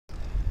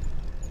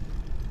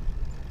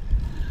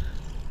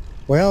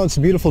Well, it's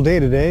a beautiful day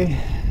today.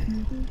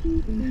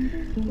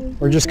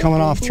 We're just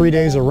coming off 3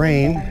 days of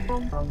rain,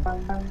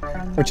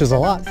 which is a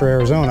lot for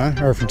Arizona,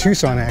 or for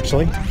Tucson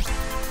actually.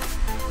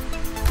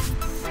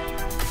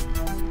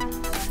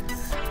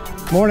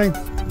 Morning.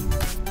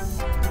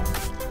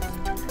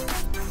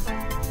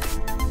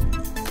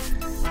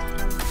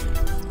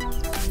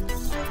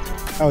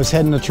 I was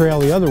heading the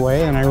trail the other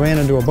way and I ran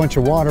into a bunch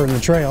of water in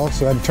the trail,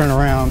 so I had to turn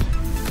around.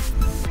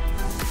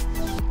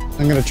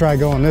 I'm going to try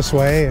going this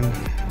way and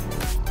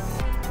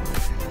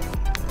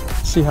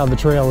see how the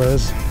trail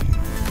is.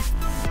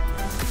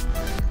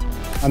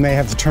 I may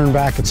have to turn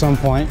back at some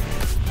point.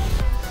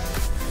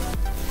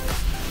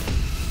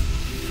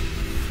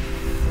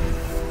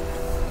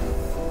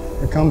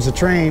 Here comes the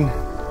train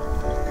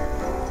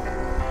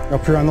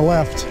up here on the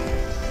left.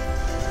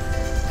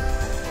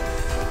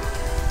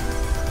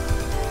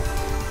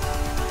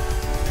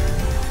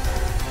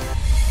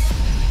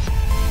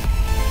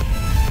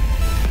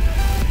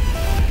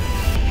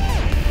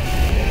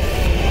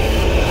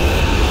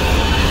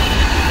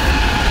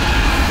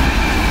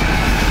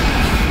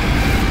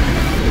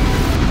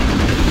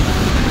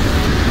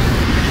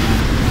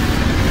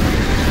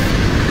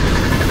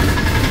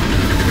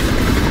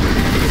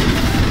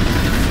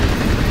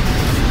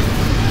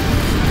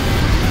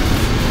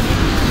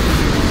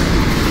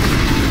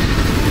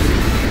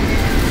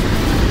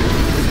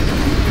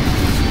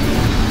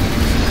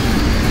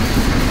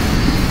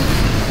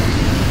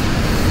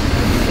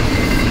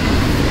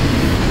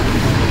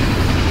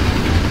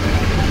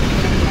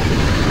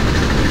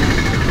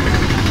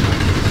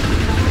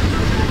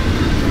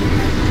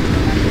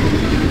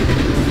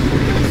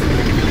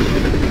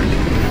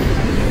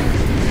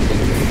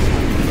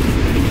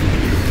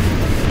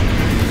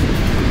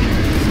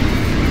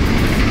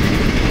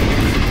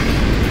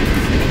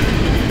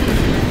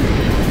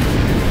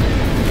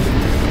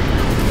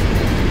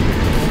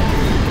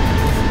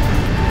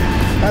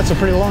 That's a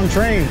pretty long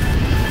train.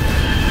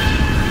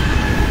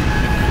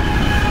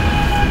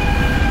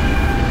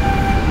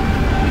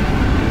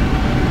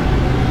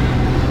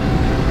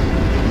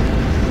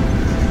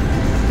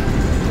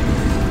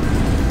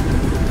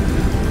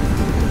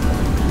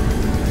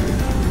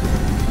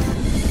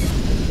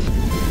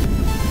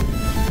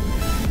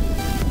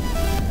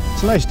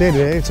 It's a nice day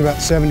today. It's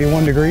about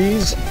 71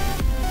 degrees.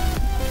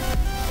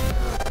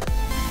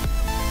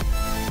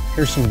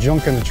 Here's some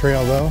junk in the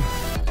trail though.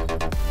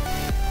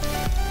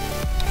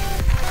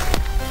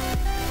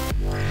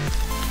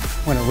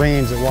 When it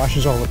rains, it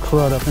washes all the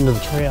crud up into the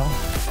trail.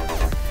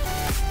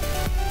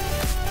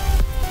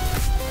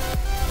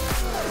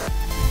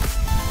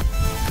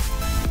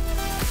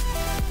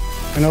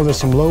 I know there's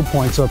some low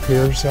points up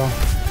here, so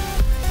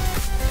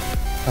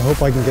I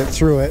hope I can get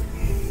through it.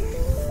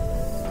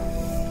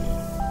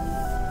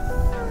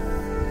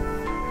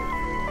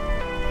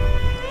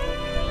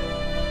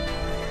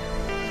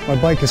 My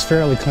bike is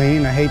fairly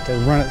clean. I hate to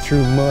run it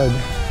through mud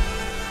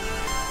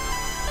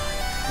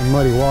and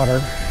muddy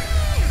water.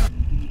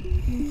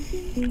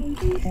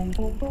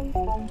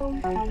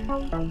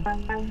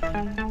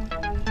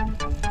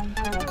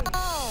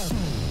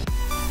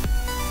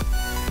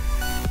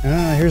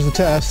 Here's the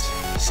test.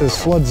 It says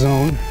flood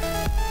zone.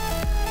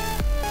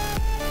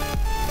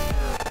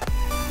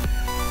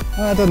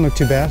 It doesn't look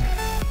too bad.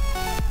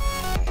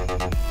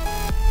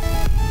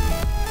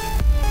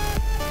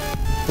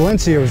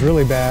 Valencia was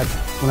really bad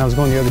when I was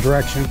going the other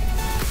direction.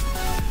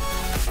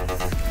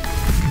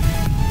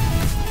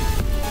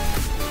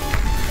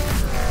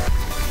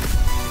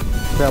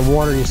 That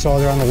water you saw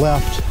there on the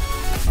left,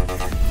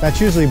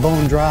 that's usually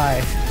bone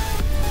dry.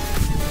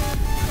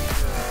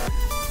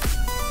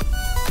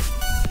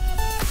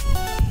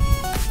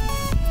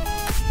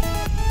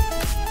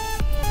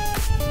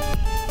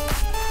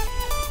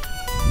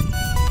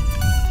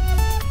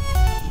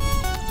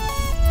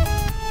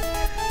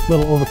 A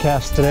little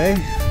overcast today,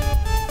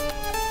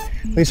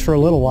 at least for a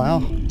little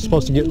while. It's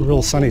supposed to get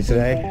real sunny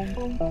today.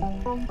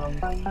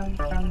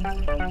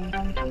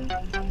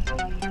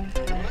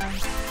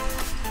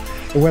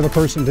 The weather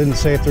person didn't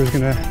say if there's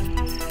gonna,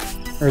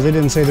 or they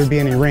didn't say there'd be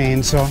any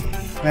rain, so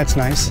that's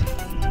nice.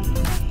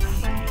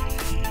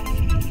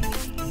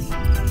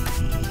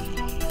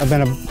 I've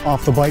been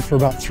off the bike for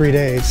about 3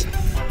 days.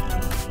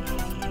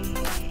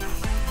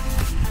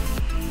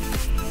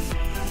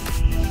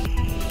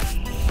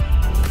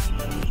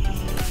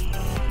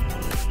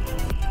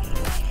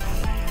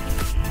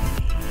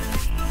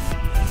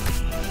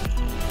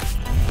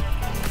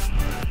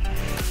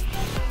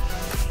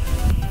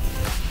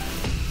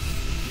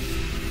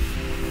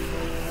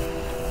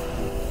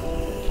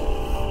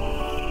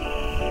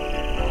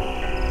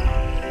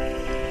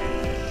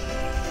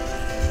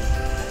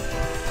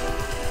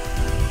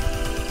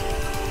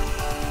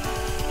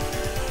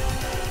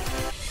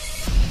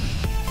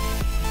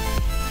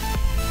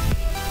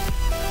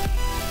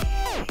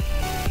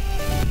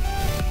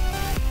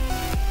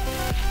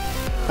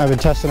 I've been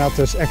testing out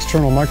this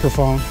external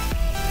microphone.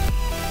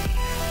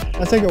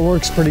 I think it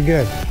works pretty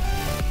good.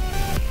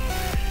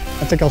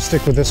 I think I'll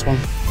stick with this one.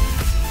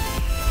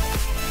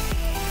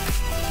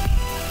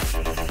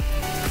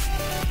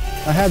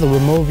 I had the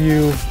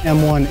Remoview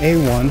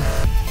M1A1,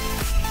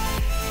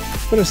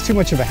 but it was too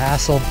much of a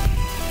hassle.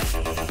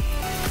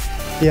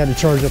 You had to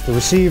charge up the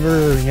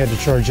receiver, you had to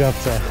charge up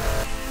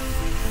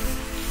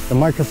the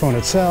microphone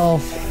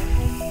itself.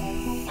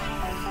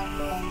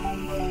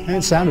 And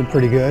it sounded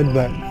pretty good,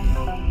 but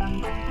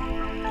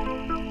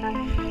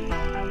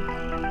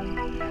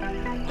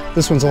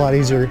this one's a lot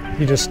easier.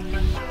 You just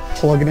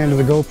plug it into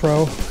the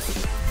GoPro,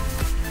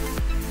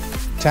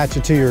 attach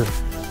it to your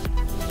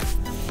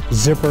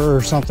zipper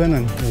or something,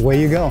 and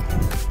away you go.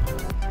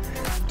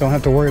 Don't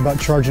have to worry about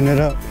charging it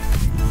up.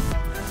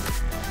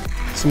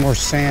 Some more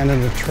sand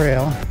in the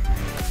trail.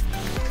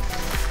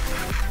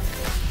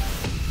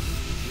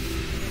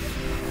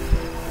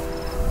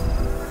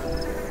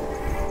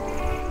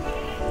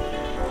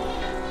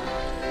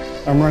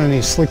 I'm running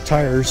these slick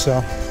tires,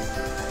 so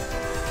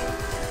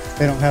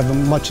they don't have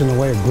much in the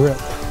way of grip.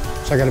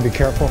 So I gotta be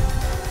careful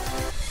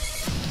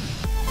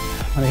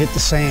when I hit the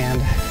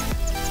sand.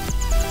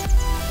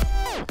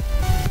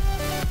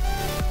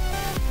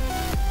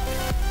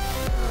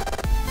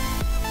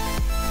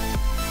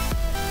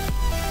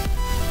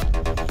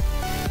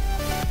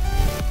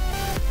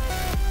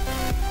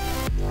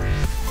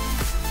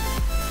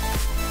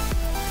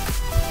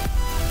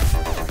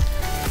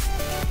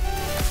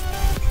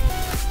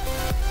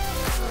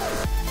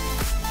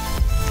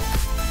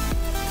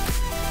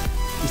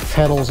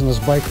 Pedals in this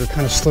bike are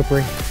kind of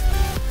slippery.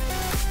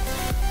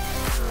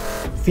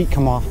 Feet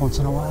come off once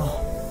in a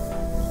while.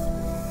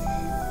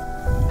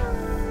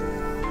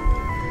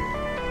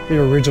 The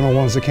original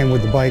ones that came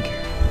with the bike.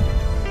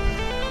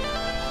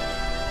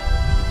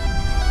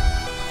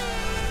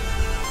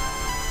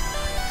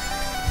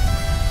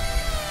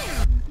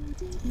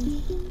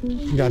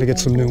 You got to get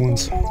some new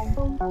ones.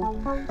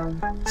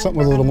 Something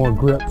with a little more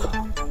grip.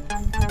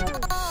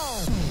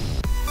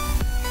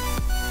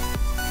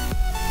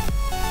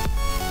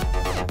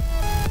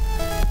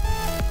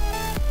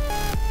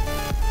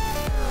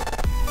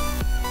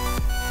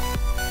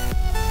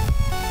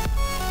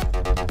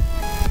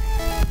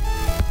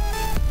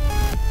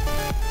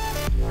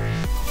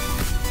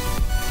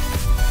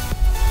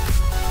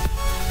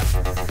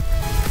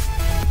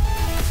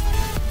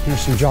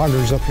 There's some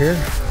joggers up here.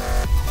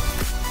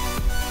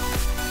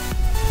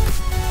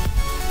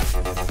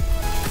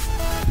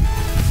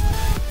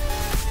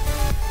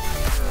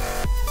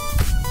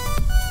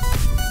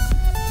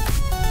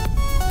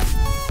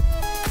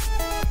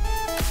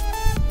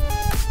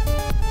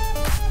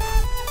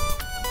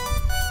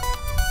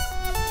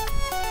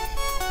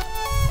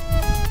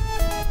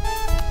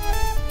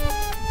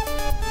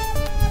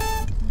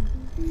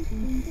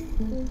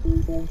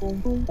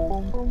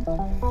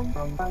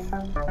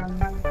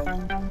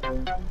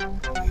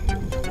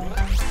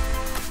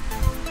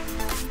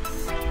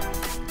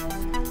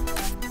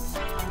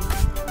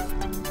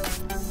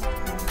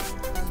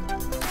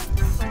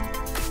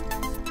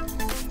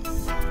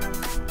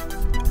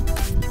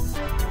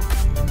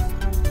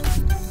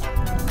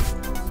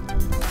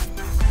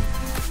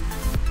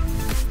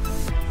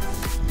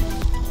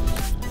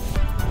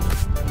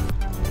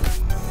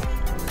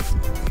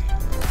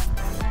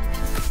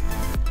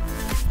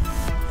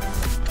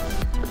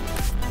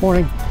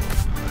 Morning.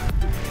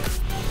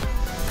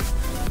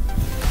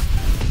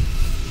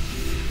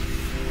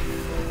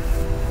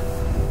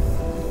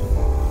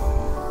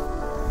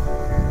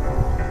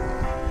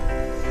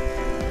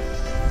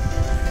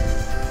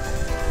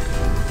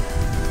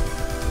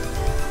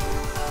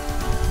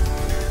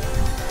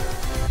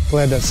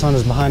 Glad that sun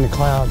is behind the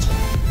clouds.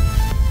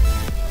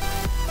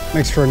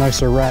 Makes for a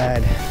nicer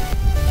ride.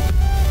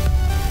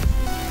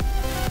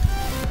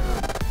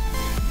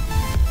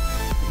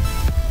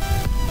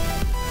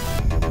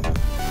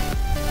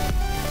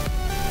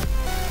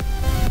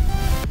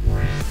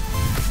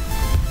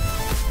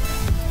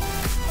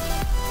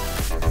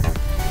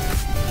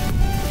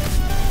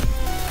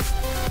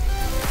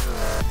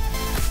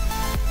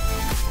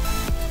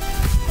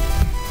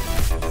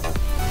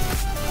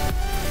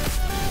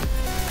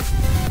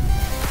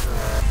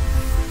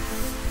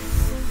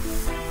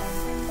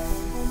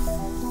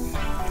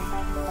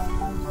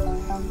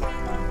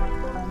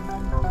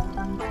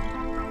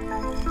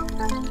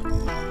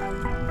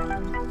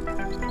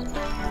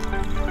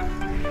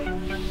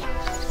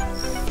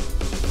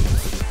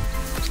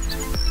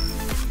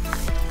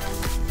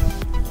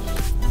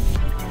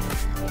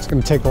 It's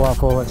going to take a while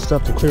for all that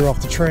stuff to clear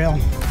off the trail.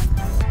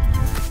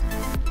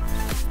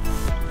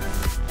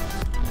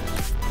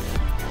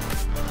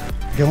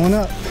 Going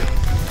up.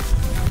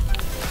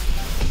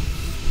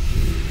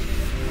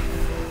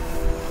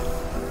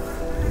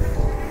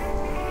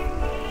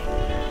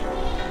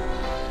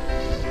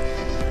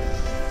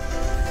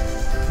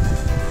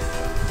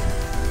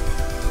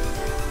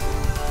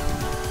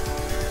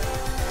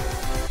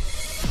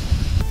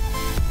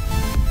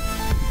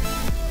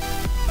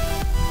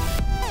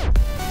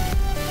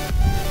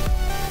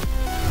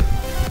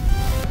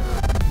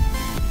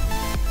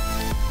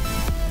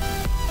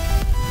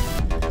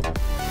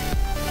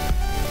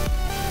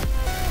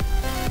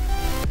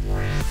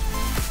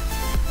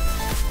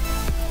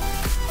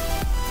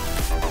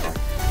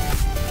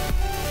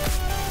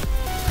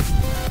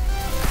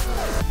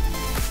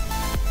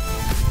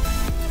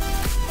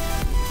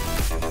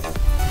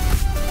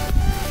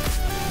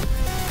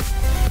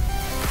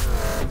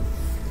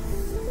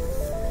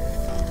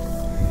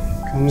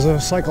 Comes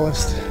a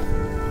cyclist.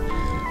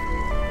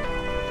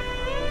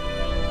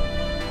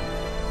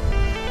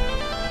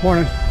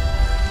 Morning.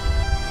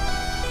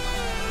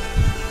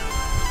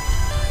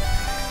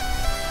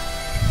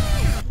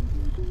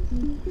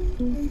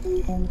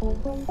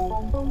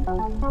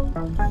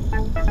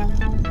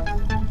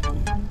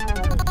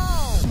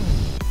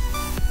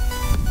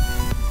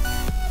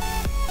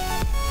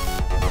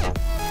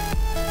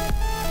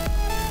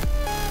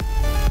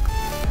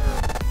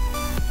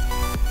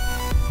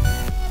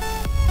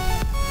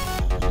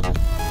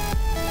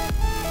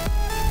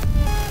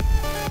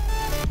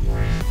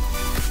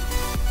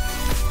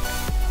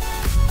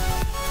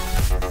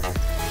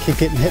 Keep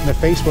getting hit in the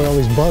face by all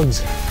these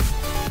bugs.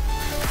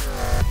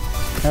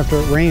 After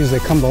it rains, they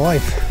come to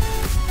life.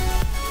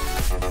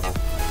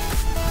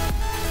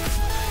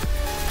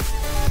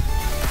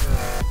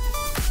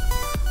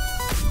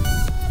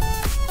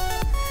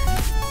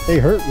 They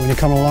hurt when you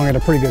come along at a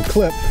pretty good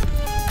clip.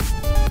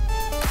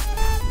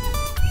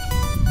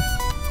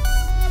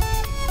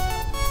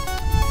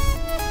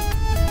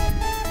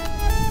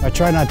 I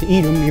try not to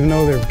eat them, even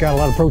though they've got a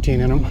lot of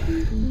protein in them.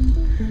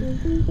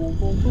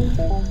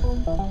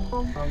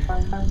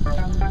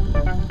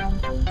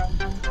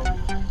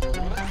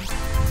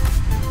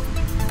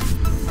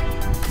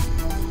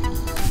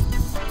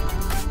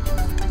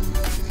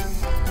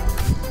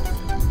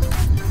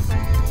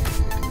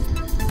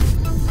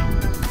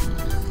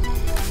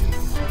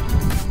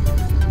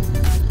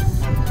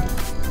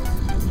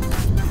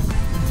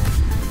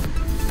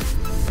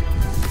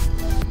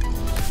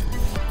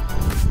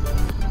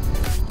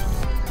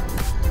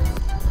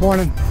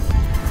 Morning.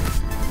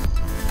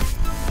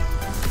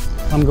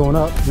 I'm going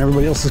up and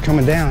everybody else is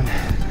coming down.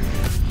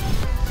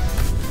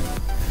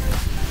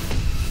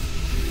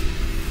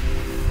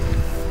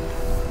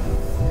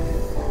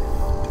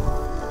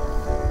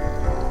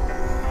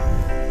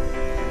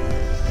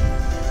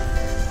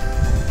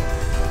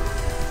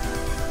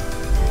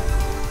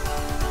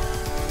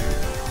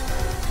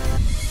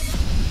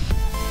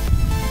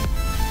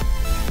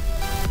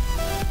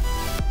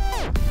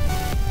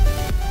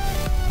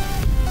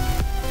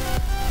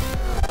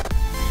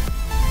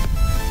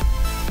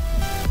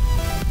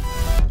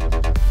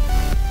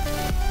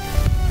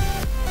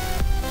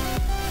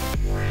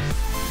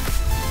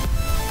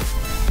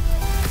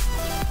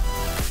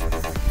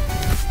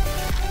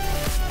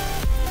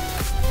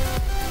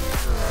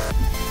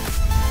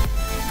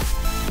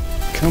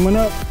 Coming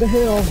up the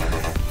hill.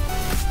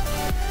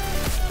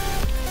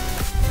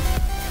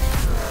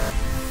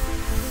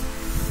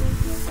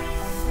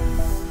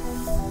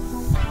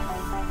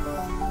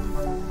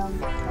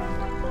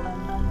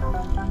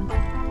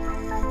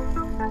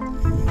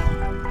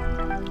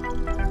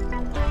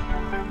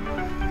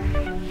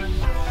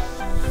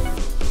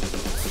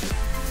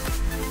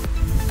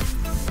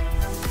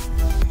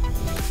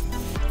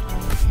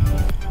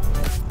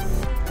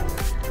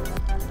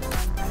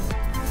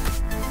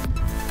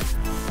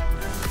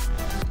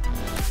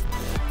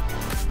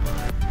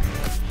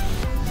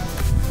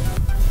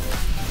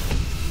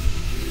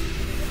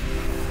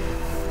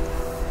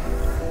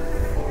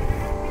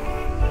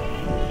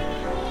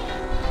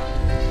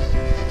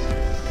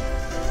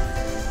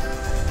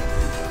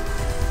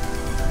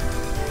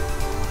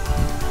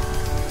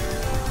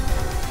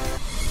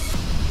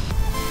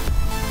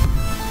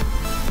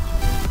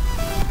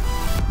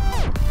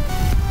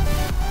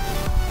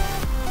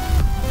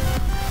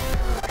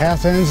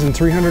 Path ends in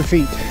 300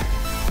 feet.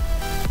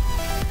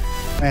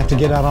 I have to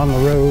get out on the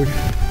road.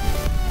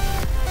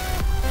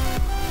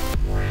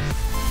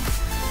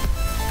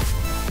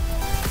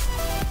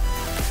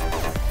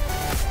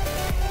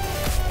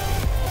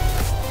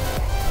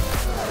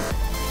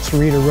 It's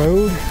Rita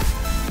Road.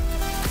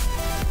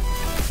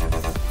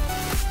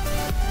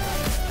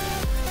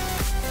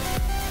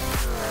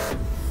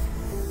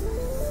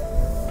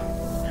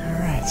 All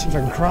right, see if I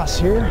can cross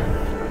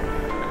here.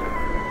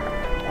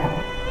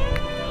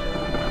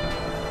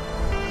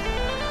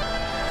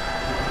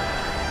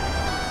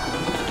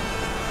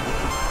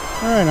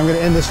 All right, I'm going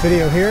to end this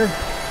video here.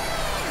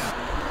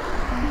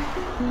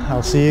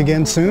 I'll see you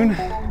again soon.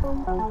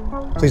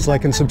 Please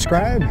like and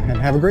subscribe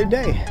and have a great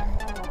day.